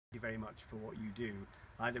you very much for what you do,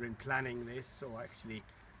 either in planning this or actually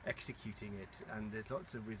executing it. And there's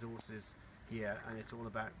lots of resources here, and it's all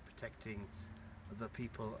about protecting the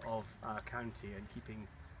people of our county and keeping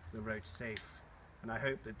the roads safe. And I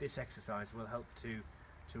hope that this exercise will help to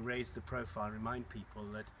raise the profile, remind people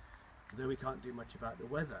that though we can't do much about the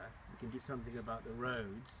weather, we can do something about the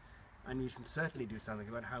roads, and we can certainly do something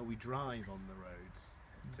about how we drive on the roads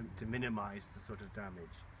to minimize the sort of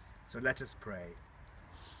damage. So let us pray.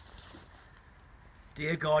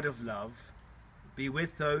 Dear God of love, be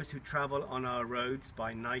with those who travel on our roads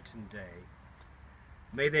by night and day.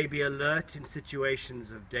 May they be alert in situations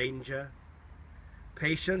of danger,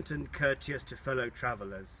 patient and courteous to fellow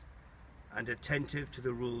travellers, and attentive to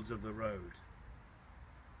the rules of the road.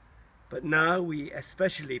 But now we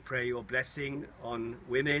especially pray your blessing on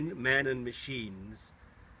women, men and machines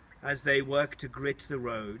as they work to grit the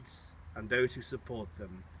roads and those who support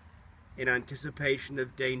them in anticipation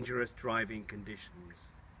of dangerous driving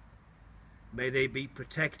conditions. May they be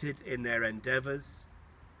protected in their endeavours,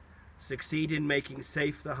 succeed in making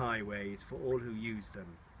safe the highways for all who use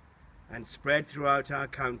them, and spread throughout our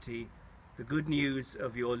county the good news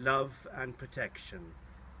of your love and protection.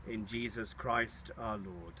 In Jesus Christ our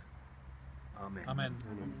Lord. Amen. Amen.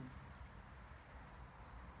 Amen.